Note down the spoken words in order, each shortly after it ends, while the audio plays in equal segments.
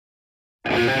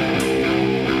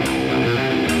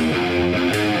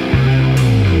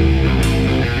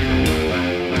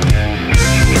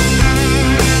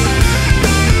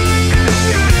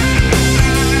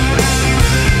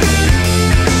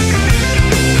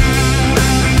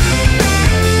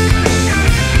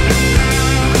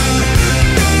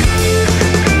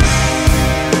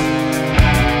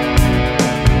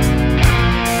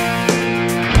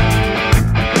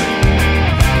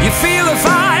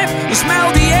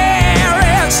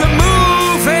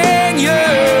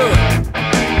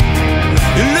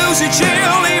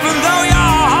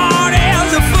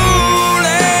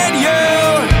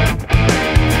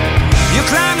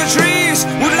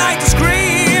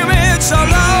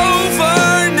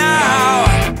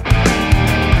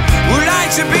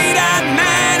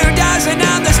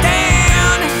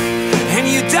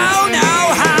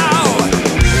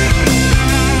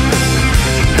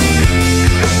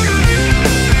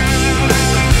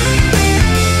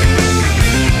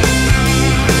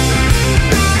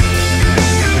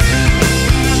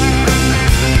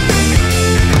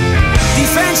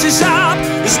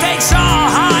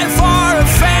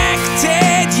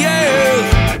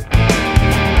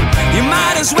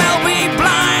as well be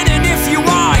blind, and if you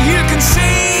are, you can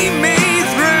see me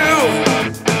through.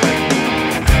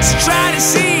 So try to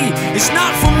see, it's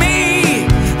not for me,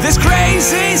 this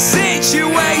crazy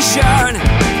situation.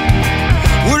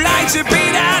 Would like to be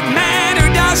that man who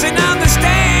doesn't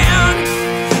understand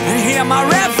and hear my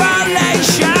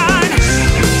revelation.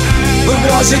 But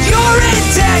was it your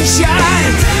intention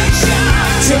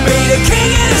to be the king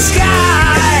in the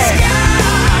sky,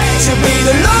 to be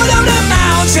the lord of the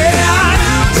mountain,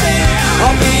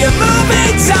 or be a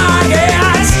moving target?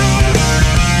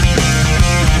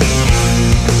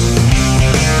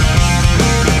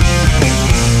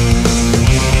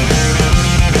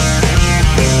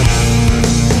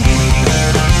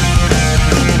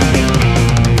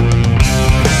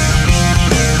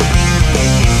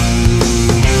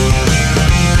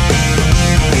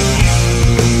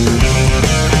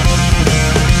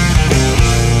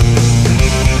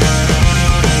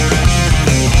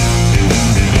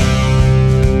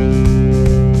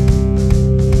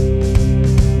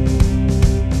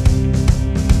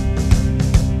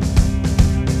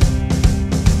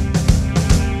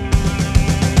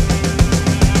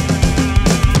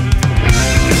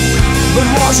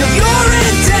 Was it your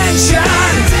intention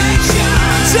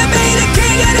to be the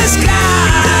king of the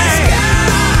sky,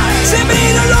 to be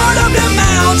the lord of the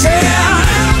mountain?